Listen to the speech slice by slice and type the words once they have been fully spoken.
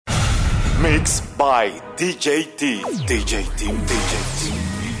Mixed by DJ T. DJ T. DJ T.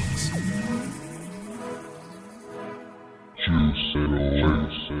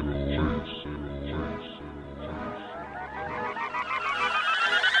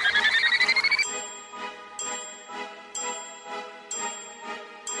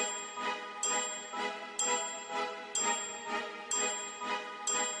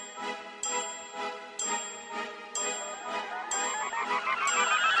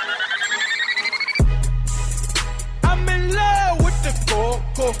 I'm in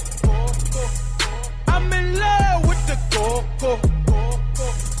love with the coco.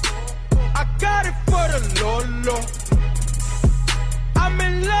 I got it for the Lolo. I'm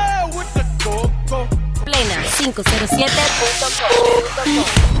in love with the coco. Plena507.com.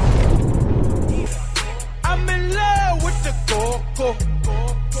 I'm in love with the coco.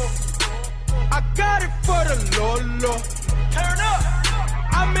 I got it for the Lolo. Turn up.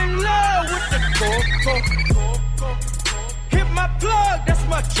 I'm in love with the coco. Hit my plug, that's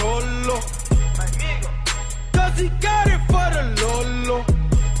my cholo. Cause he got it for the Lolo.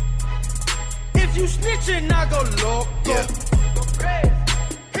 If you snitching, I go loco. Yeah.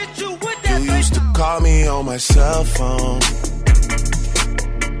 Hit you with that. You used to call me on my cell phone.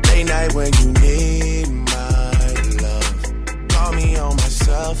 Late night when you need my love. Call me on my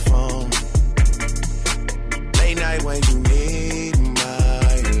cell phone. Late night when you need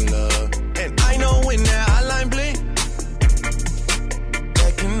my love. And I know when that hotline blink,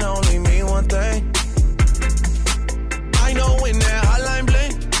 that can only mean one thing. I know when that hotline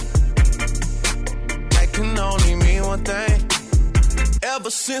blink, that can only mean one thing.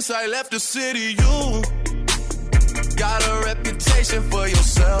 Ever since I left the city, you got a reputation for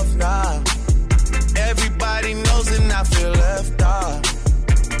yourself now. Everybody knows and I feel left out.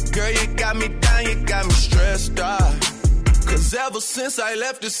 Girl, you got me down, you got me stressed out. Cause ever since I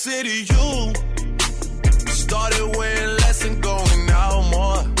left the city, you started wearing less and going out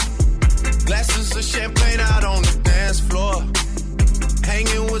more. Glasses of champagne out on the dance floor.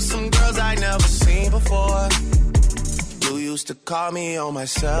 Hanging with some girls I never seen before. You used to call me on my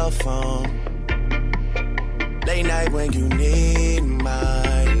cell phone. Late night when you need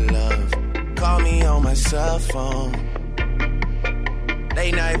my love. Call me on my cell phone.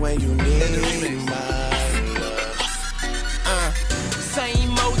 Late night when you need my love.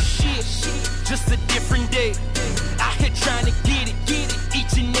 Same old shit, just a different day. Out here trying to get it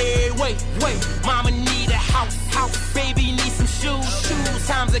each and every way. Mama need a house, baby need some shoes.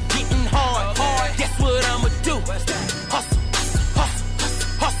 Times are getting hard. Guess what I'ma do? Hustle,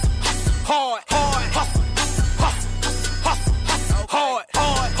 hard, hustle,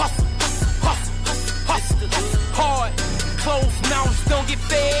 hard. Closed mouths don't get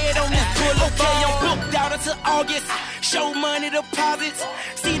fed on this bullet. Okay, I'm booked out until August. Show money deposits.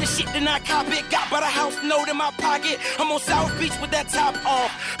 See the shit that I cop it. Got by the house note in my pocket. I'm on South Beach with that top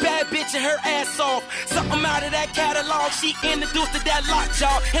off. Bad bitch and her ass off. Something out of that catalog. She introduced to that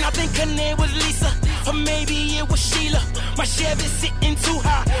lockjaw. And I think her name was Lisa. Or maybe it was Sheila. My Chevy's sitting too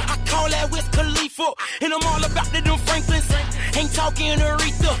high. I call that Wiz Khalifa. And I'm all about the them Franklins. Ain't talking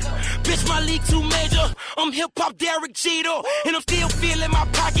Aretha. Bitch, my league too major. I'm hip-hop Derek Jeter. And I'm still feeling my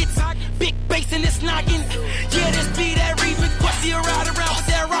pockets. Big bass and it's knocking. Yeah, this be that remix. Pussy ride around with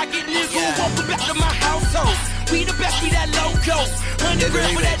that rocket. Nigga, welcome back to my household. We the best, we that logo. 100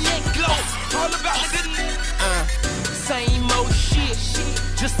 grand for that neck glow. All about the good. Same old shit,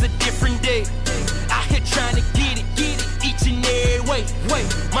 just a different day. Out here trying to get it each and every way.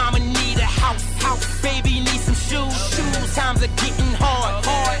 Mama need a house, baby need some shoes. Times are getting hard.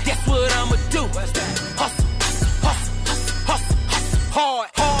 Guess what I'ma do? Hustle, hard,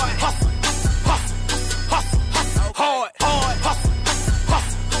 hustle,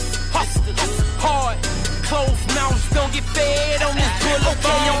 hard. Closed mouths don't get fed on this bullet.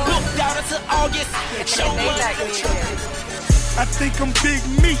 Okay, I'm booked out until August. Show me. I think I'm Big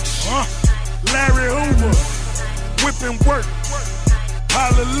Meech, Larry Hoover, whipping work,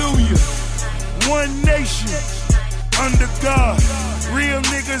 hallelujah, one nation, under God, real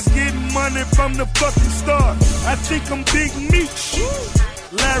niggas getting money from the fucking start. I think I'm Big Meech,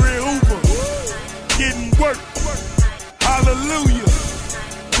 Larry Hoover, getting work, hallelujah,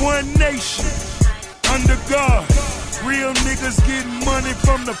 one nation, under God, real niggas getting money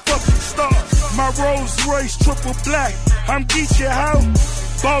from the fucking start. My Rolls Royce triple black, I'm Geechee How.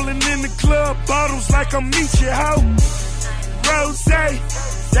 Ballin' in the club, bottles like I'm Meechee How. Rose,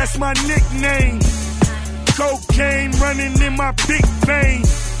 that's my nickname. Cocaine running in my big vein.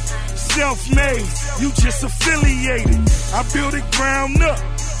 Self-made, you just affiliated. I built it ground up,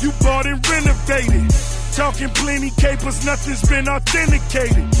 you bought and renovated. Talking plenty capers, nothing's been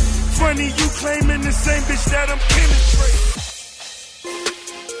authenticated. funny you claiming the same bitch that I'm penetrating.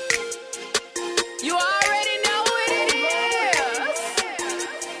 You already know what it is.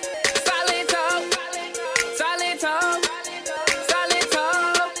 Solid talk, solid talk, solid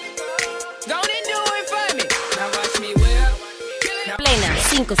talk. Go and do it for me. Now watch me whip.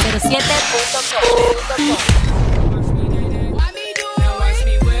 Plena507.com.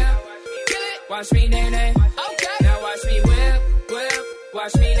 Watch me, nay-nay. Okay. Now watch me whip, whip.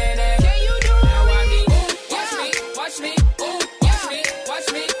 Watch me, nay-nay. Can you do it? Now watch me, watch me, watch me, ooh, watch me,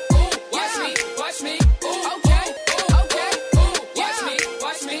 watch me, ooh, watch me, watch me, ooh, okay, okay, ooh, watch me,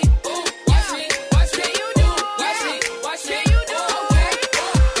 watch me, ooh, watch me, watch me, you do, watch me, watch me, you do, okay,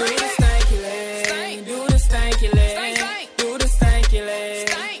 do the stanky leg, do the stanky leg,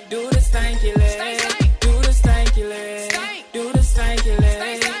 do the stanky leg, do the stanky leg, do the stanky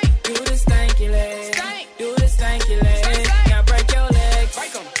leg, do the stanky leg.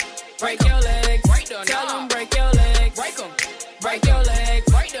 Break your legs, tell them break your legs, break them, break your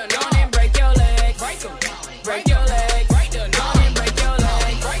legs, break them, don't and break your legs, break them, break your legs, break them, don't and break your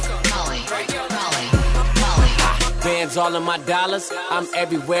legs, break them, break your legs. Bands all of my dollars, I'm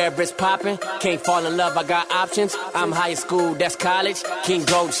everywhere, it's popping. Can't fall in love, I got options. I'm high school, that's college. King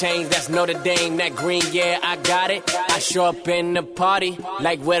Gold chains, that's Notre Dame. That green, yeah, I got it. I show up in the party,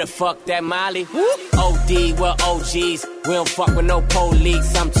 like where the fuck that Molly? OD, we're OGs. We don't fuck with no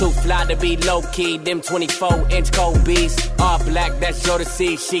police. I'm too fly to be low-key. Them 24-inch cold beats. All black, that's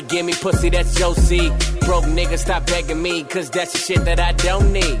Jodeci. She give me pussy, that's Josie. Broke niggas, stop begging me, cause that's the shit that I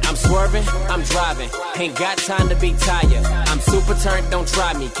don't need. I'm swerving, I'm driving. Ain't got time to be tired. I'm super turned, don't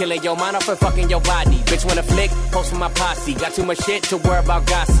try me. Killing your mind off and fucking your body. Bitch wanna flick, post with my posse. Got too much shit to worry about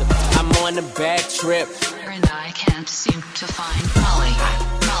gossip. I'm on a bad trip. And I can't seem to find Molly,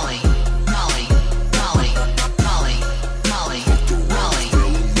 Molly, Molly, Molly, Molly, Molly, Molly, Molly,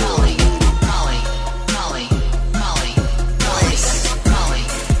 Molly, Molly, Molly, Molly, Molly,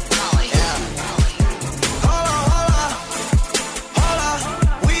 Molly. Hold on,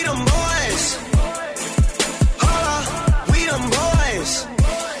 we them boys. Hold on, we them boys.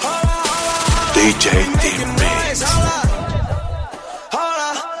 Hold on, DJ Team Mix.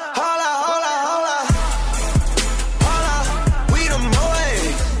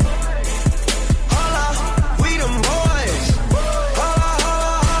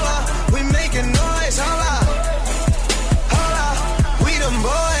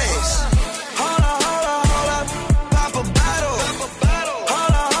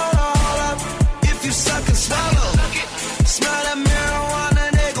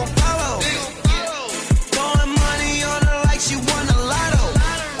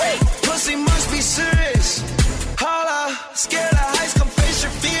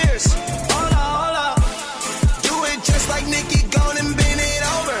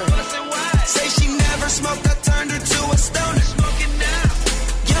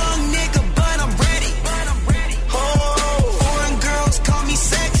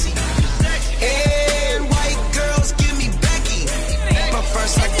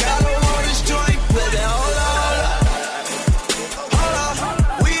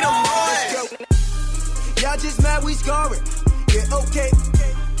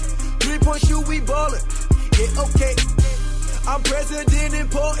 I'm president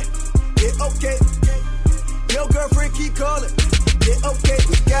important. Yeah, okay. Your girlfriend keep calling. Yeah, okay,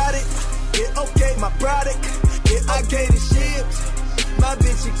 we got it. Yeah, okay, my product. Yeah, I gave the ships. My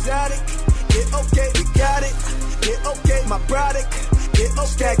bitch exotic. Yeah, okay, we got it. Yeah, okay, my product. Yeah, okay,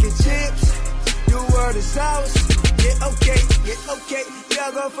 stacking chips. The word is ours. Yeah, okay,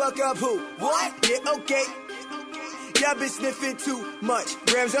 y'all gon' fuck up who? What? Yeah, okay. Y'all been sniffing too much.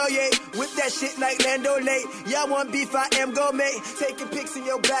 Grams, oh yeah, with that shit like Lando Late. Y'all want beef, I am gourmet. Taking pics in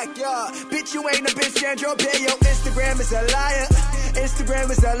your backyard. Bitch, you ain't a bitch, Sandro Bay. Your Instagram is a liar. Instagram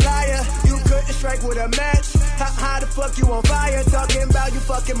is a liar. You couldn't strike with a match. How the fuck you on fire? Talking about you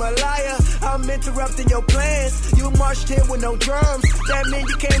fucking Malaya. I'm interrupting your plans. You marched here with no drums. That mean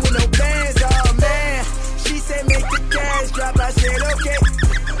you came with no bands. Oh man. She said make the cash drop. I said okay.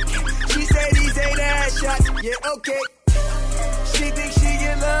 She said these ain't ass shots. Yeah, okay. She thinks she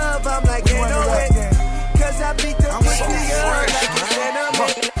in love. I'm like, ain't no way. Cause I beat the pussy up like it's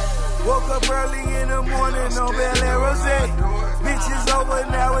anime. Woke up early in the morning on Bel Air Rosé. Bitch is over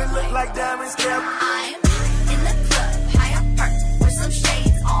now, it look like diamonds kept. I'm in the club, high up perk, with some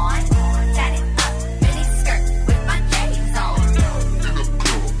shades on. Tatted up, mini skirt, with my J's on. In the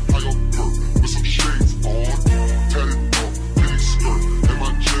club, high up perk, with some shades on. Tatted up, mini skirt, and my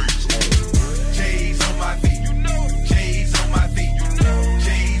J's on. J's on my feet, you know. J's on my feet, you know.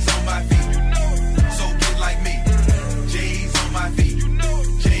 J's on my feet, you know. So get like me. J's on my feet, you know.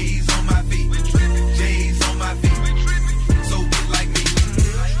 J's on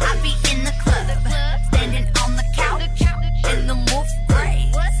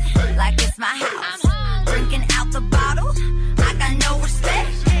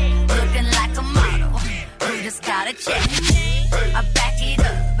a check. I back it up,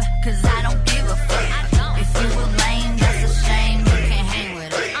 cause I don't give a fuck. If you were lame, that's a shame. You can't hang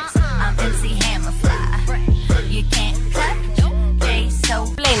with us. I'm MC Hammerfly. You can't touch me, so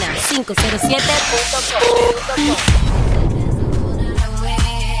Plena 507.com.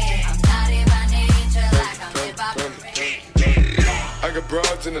 I got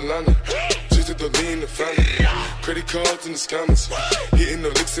broads in Atlanta, just to lean the family. Credit cards in the scammers, hitting the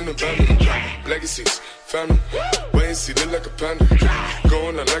licks in the van. Legacies, family, wait and see, look like a panda.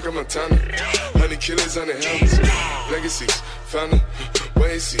 Going out like a Montana, honey killers on the helmets. Legacies, family,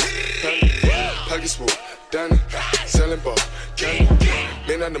 wait and see, family. Pockets full, Danny, selling ball, candy.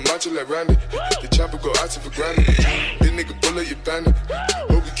 Man on the macho like Randy, the chopper go out for granted. This nigga bullet, you bandit.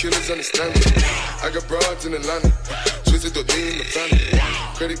 Hope you killers understand it. I got broads in Atlanta. Twisted the lean in the family.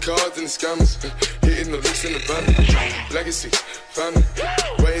 Credit cards and the scammers. Hitting the licks in the van. Legacies, family.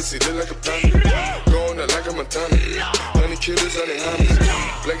 Wait and see, look like a panda. Going out like a Montana. Honey killers on the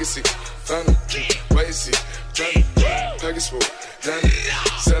hammers. Legacies, family. Wait and see, family. Package full, Danny.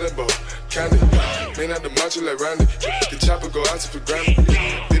 Selling ball, candy. Man out the macho like Randy. The chopper go out for granted.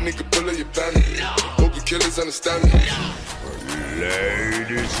 This nigga pull up your bandit. Hope you killers understand me.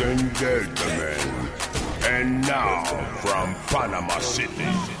 Ladies and gentlemen, and now from Panama City,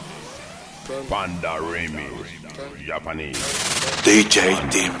 Panda Remix, Japanese, DJ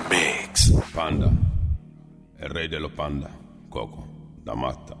T-Mix. Panda, el rey de los pandas, Coco,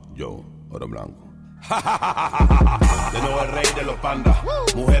 Damasta, Joe, Oro Blanco. De nuevo el rey de los pandas,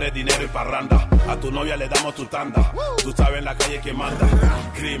 mujeres, dinero y parranda. A tu novia le damos tu tanda. Tú sabes en la calle quién manda.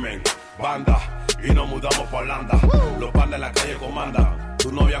 Crimen, banda, y nos mudamos pa' Holanda. Los pandas en la calle comandan.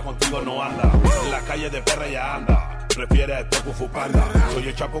 Tu novia contigo no anda. En la calle de perra ya anda. Prefiere a este Kung Panda. Soy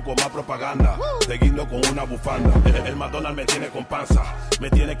el chapo con más propaganda. Seguindo con una bufanda. El McDonald's me tiene con panza. Me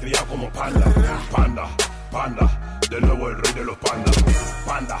tiene criado como panda. Panda, panda. De nuevo el rey de los pandas.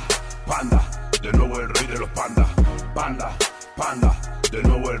 Panda, panda. De nuevo el rey de los pandas. Panda, panda. De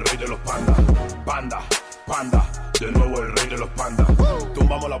nuevo el rey de los pandas. Panda, panda. De nuevo el rey de los pandas.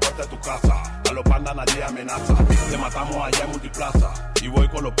 Tumbamos la puerta de tu casa. A los pandas nadie amenaza. Te matamos allá en Multiplaza. Y voy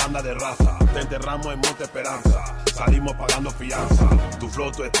con los pandas de raza. Te enterramos en Monte Esperanza. Salimos pagando fianza. Tu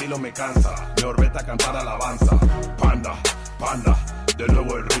flow, tu estilo me cansa. Me orbeta cantar alabanza. Panda, panda. De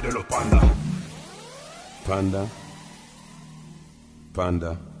nuevo el rey de los pandas. Panda,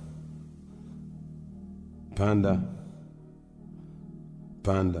 panda. Panda,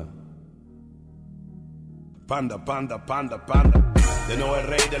 panda. Panda, panda, panda, panda. De nuevo el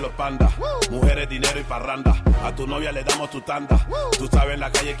rey de los pandas. Mujeres, dinero y parranda. A tu novia le damos tu tanda. Tú sabes en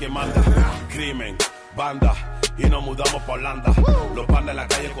la calle quién manda. Crimen, banda. Y nos mudamos pa' Holanda. Los pandas en la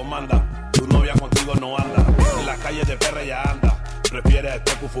calle comandan. Tu novia contigo no anda. En la calle de perra ya anda. Prefiere a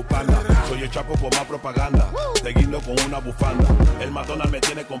este Kung Panda. Soy el chapo con más propaganda. Seguindo con una bufanda. El McDonald's me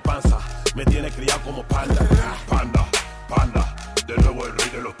tiene con panza. Me tiene criado como panda. Panda, panda. De nuevo el rey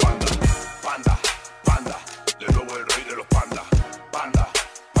de los pandas. Panda, panda. De nuevo el rey de los pandas. Panda,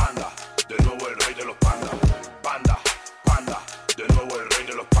 panda. De nuevo el rey de los pandas. Panda, panda. De nuevo el rey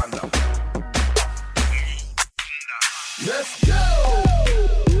de los pandas. Let's go.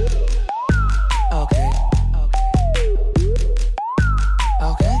 Okay.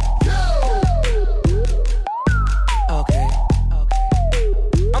 Okay. Okay.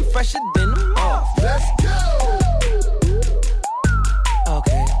 I'm fresher than the moth. Let's go.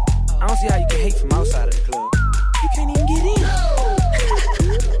 Okay. I don't see how you can hate from outside of the club. You can't even get in.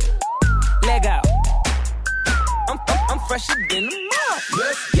 Leg out. I'm fresher than the moth.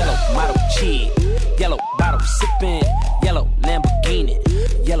 Yellow model cheese. Yellow bottle sipping. Yellow Lamborghini.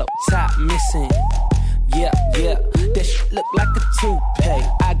 Yellow top missing. Yeah, yeah. That shit look like a toupee.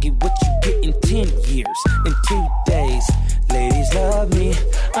 I get what you get in 10 years, in 2 days. Ladies love me,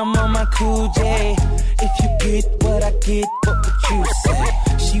 I'm on my cool J. If you get what I get, what would you say?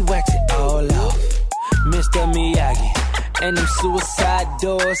 She wax it all off, Mr. Miyagi. And them suicide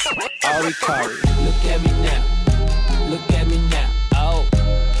doors, Ari Kari. Look at me now, look at me now, oh.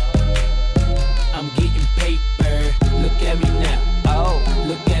 I'm getting paper, look at me now, oh.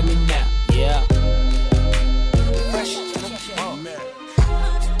 Look at me now, yeah. Fresh, oh.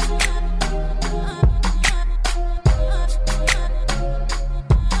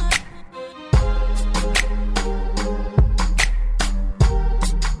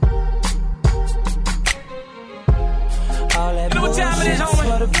 All that bullshit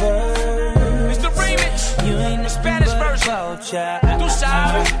for the birds. It's the remix. You ain't the Spanish version. Tú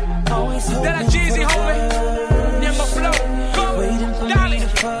sabes. De la Jeezy, homie. Never flow. Go. Dale.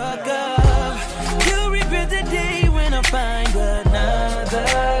 You'll regret the day when I find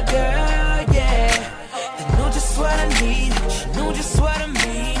another girl, yeah. I know just what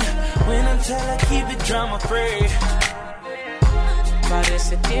drama free.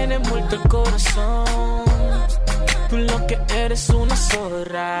 Parece tiene muerto el corazón. Tú lo que eres una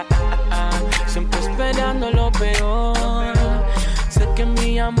zorra, siempre esperando lo peor. Sé que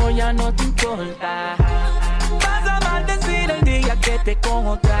mi amor ya no te importa. Vas a maldecir el día que te con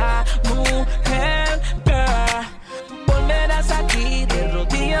otra mujer, girl. Tú volverás aquí de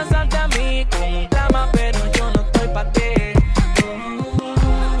rodillas ante mí con un drama, pero yo no estoy pa' ti.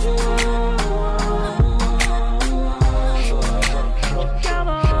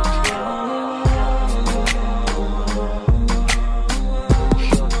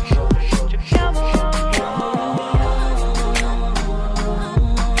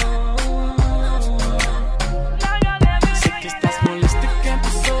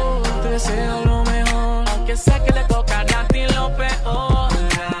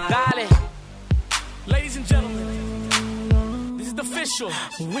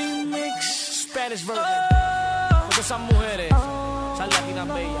 Remix Spanish version. Porque esas mujeres, esas latinas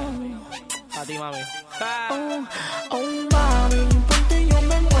bellas. A ti, mami. Oh, mami, por ti yo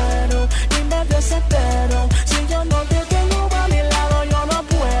me muero y me desespero. Si yo no te tengo a mi lado, yo no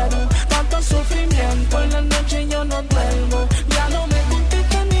puedo. Tanto sufrimiento en la noche yo no duermo. Ya no me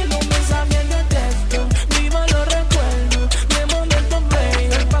contestan ni los mensajes de texto. Vivo los recuerdos de momentos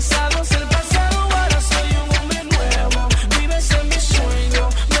bellos. El pasado es el pasado, ahora soy un hombre nuevo. Vives en mi sueño,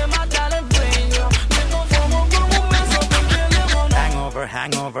 me mata el empeño. Me conformo con un beso porque debo no.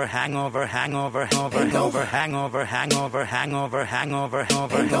 Hangover, hangover, hangover, hangover, hangover, hangover, hangover, hangover, hangover,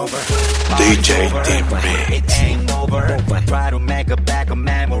 hangover. DJ Team It ain't over. Try to make a back a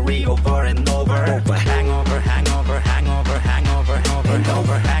memory over and over. Hangover, hangover, hangover, hangover,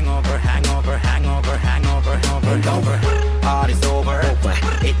 hangover, hangover, hangover, hangover, hangover, hangover. Party's over.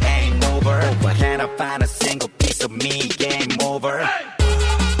 It ain't over. Can I find a single piece of me? Game over.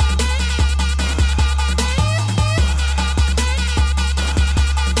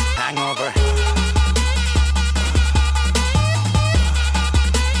 Hangover.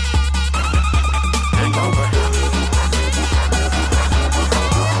 Hangover.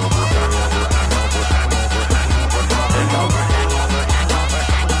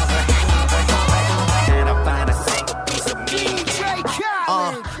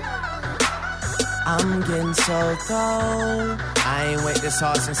 I'm getting so cold. I ain't wait this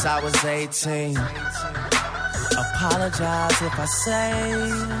hard since I was 18. Apologize if I say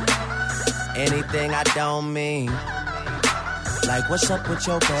anything I don't mean. Like, what's up with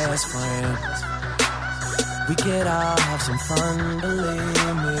your best friend? We could all have some fun,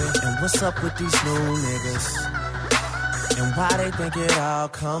 believe me. And what's up with these new niggas? And why they think it all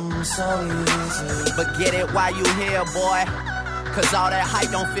comes so easy? But get it while you here, boy. Cause all that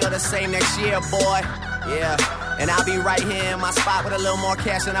hype don't feel the same next year, boy. Yeah. And I'll be right here in my spot with a little more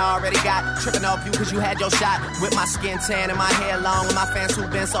cash than I already got. Tripping off you cause you had your shot. With my skin tan and my hair long. And my fans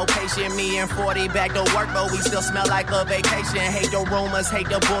who've been so patient. Me and 40 back to work, but we still smell like a vacation. Hate the rumors, hate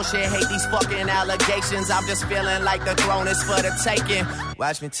the bullshit, hate these fucking allegations. I'm just feeling like the throne is for the taking.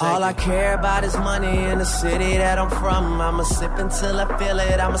 Watch me take All I care about is money in the city that I'm from. I'ma sip until I feel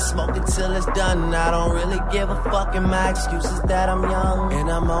it, I'ma smoke it till it's done. I don't really give a fuck, and my excuse is that I'm young.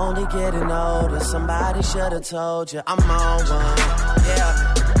 And I'm only getting older, somebody should've told you I'm on one,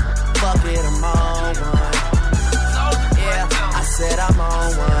 yeah. Fuck it, I'm on one. Yeah, I said I'm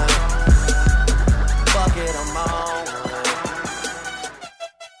on one. Fuck it, I'm on one.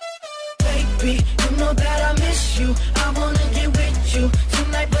 Baby, you know that I miss you. I wanna get with you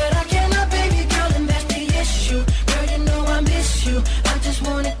tonight, but I cannot, baby girl, and that's the issue. Girl, you know I miss you. I just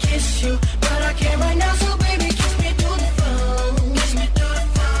wanna kiss you, but I can't right now, so baby, kiss me through the phone. Kiss me through the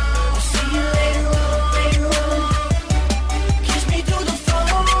phone. I'll see you later on, later on. Kiss me through the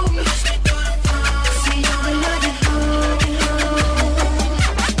phone. Kiss me through the phone. I'll see you when I get home, get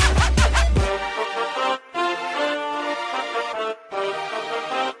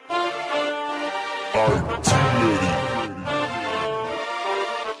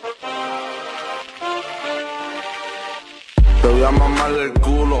Te voy a mamar el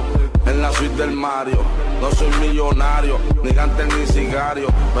culo en la suite del Mario. No soy millonario, ni gante ni sicario.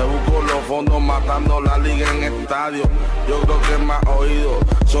 Me busco los fondos matando la liga en estadio. Yo creo que me has oído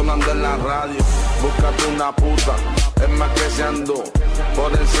sonando en la radio. Búscate una puta, es más que se andó.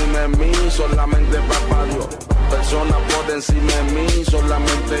 Por encima de mí, solamente papá Dios. Personas por encima de mí,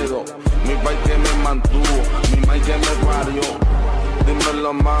 solamente dos. Mi país que me mantuvo, mi maíz que me parió.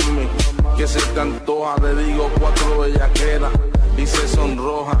 Dímelo, mami, que se te antoja. Te digo 4 bellaqueras y se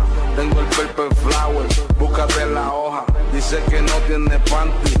sonroja. Tengo el purple flower, búscate la hoja. Dice que no tiene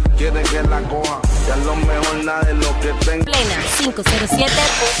panty, quiere que la coja. Ya lo mejor nada de lo que tengo. Plena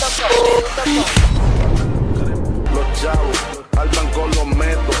 507.com. chavos, al banco los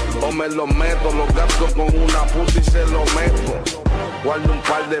meto, o me los meto, los gasto con una puta y se los meto. Guardo un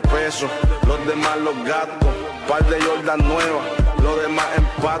par de pesos, los demás los gasto, par de Jordan nuevas, los demás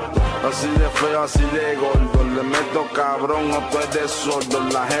empato. Así de feo, así de gordo, le meto cabrón, o tú eres sordo.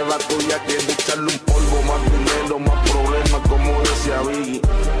 La jeva tuya quiere echarle un polvo, más dinero, más problemas, como decía Biggie.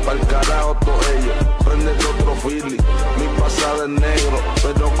 Pa'l carajo todo ello, prendete otro Philly. Mi pasado es negro,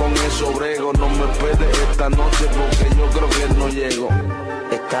 pero con eso brego. No me esperes esta noche porque yo creo que no llego.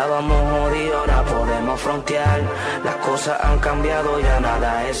 Estábamos jodidos, ahora podemos frontear. Las cosas han cambiado, ya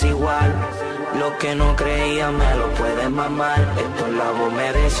nada es igual. Lo que no creía me lo pueden mamar. Esto en la voz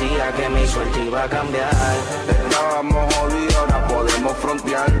me decía que mi suerte iba a cambiar. Estábamos jodidos, ahora podemos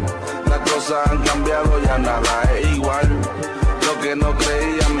frontear. Las cosas han cambiado, ya nada es igual. Lo que no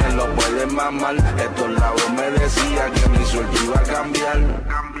creía me lo pueden mamar. Esto en la voz me decía que mi suerte iba a cambiar.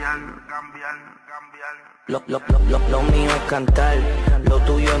 Lo mío es cantar, lo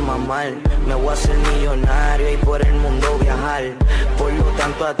tuyo es mamar. Me voy a hacer millonario y por el mundo viajar. Por lo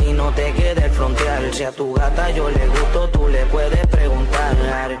tanto a ti no te quedes frontear. Si a tu gata yo le gusto, tú le puedes preguntar.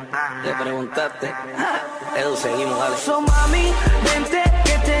 ¿Le preguntaste? Edu, seguimos, dale. So mami, vente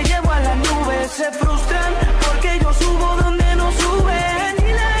que te llevo a las nubes. Se frustran porque yo subo donde no suben.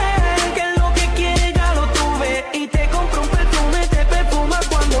 Dile que lo que quiere ya lo tuve. Y te compro un perfume, te perfumas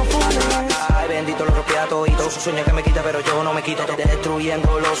cuando fumes. Ay, bendito lo rompía todito. Su sueño que me quita, pero yo no me quito.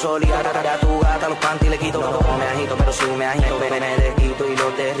 Destruyendo los solitos. A tu gata los panty le quito. No me agito, pero si me agito, me desquito y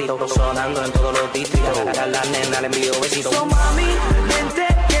los derrito. Sonando en todos los distritos. A la nena le envío besitos. So mami, vente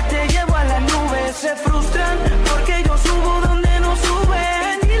que te llevo a las nubes. Se frustran porque yo subo donde no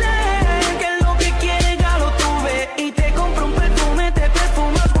suben. Dile que lo que quiere ya lo tuve. Y te compro un perfume, te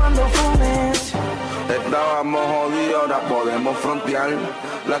perfumas cuando fumes. Estábamos jodidos, ahora podemos frontear.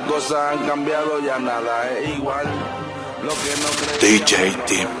 Las cosas han cambiado, ya nada es igual. Lo que no creía. DJ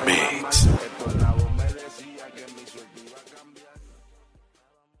Team Mix.